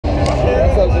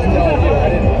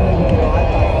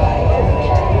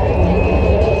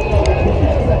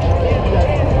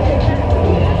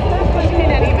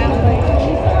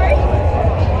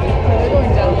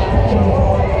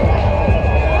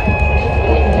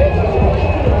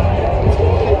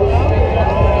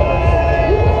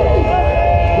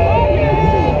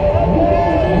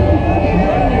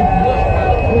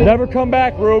come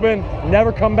back, Ruben.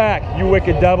 Never come back, you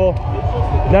wicked devil.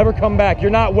 Never come back.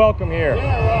 You're not welcome here.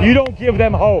 You don't give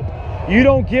them hope. You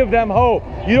don't give them hope.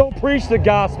 You don't preach the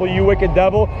gospel, you wicked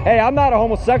devil. Hey, I'm not a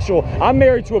homosexual. I'm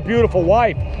married to a beautiful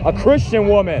wife, a Christian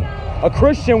woman. A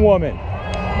Christian woman.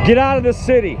 Get out of the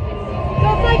city.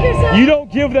 Don't like yourself. You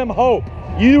don't give them hope.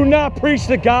 You do not preach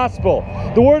the gospel.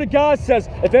 The word of God says,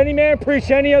 if any man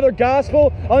preach any other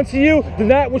gospel unto you than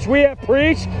that which we have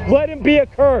preached, let him be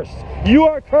accursed. You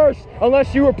are cursed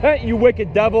unless you repent, you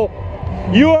wicked devil.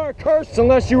 You are cursed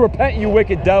unless you repent, you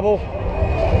wicked devil.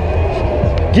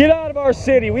 Get out of our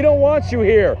city. We don't want you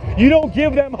here. You don't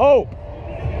give them hope.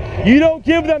 You don't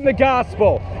give them the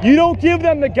gospel. You don't give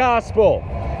them the gospel.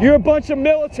 You're a bunch of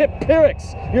militant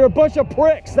pricks. You're a bunch of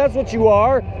pricks. That's what you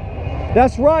are.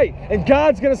 That's right. And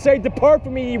God's going to say, depart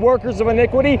from me, ye workers of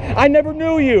iniquity. I never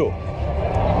knew you.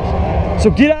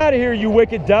 So get out of here, you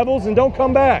wicked devils, and don't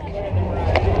come back.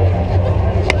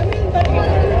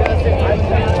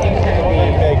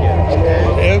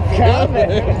 It's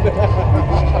coming.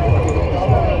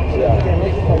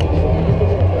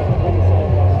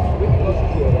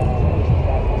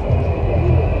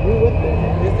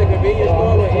 It's a convenience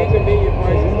store with inconvenient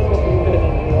prices.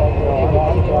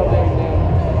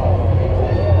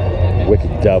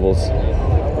 Wicked devils.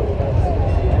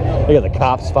 Look at the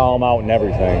cops follow them out and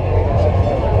everything.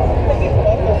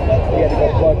 You had to go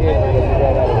plug in because you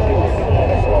ran out of juice.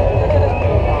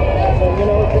 So, you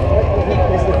know,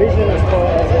 it's the vision as far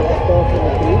as the store from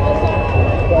the truth.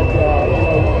 But,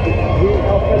 you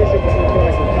know, our fellowship is in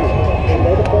Christ and truth. When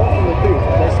they depart from the truth,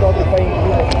 they start playing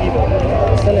evil.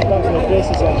 Satan comes and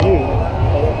places on you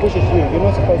and pushes you. You're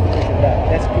not supposed to push him back.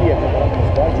 That's clear from the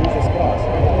Bible. By Jesus Christ.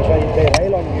 But they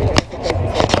rail on you.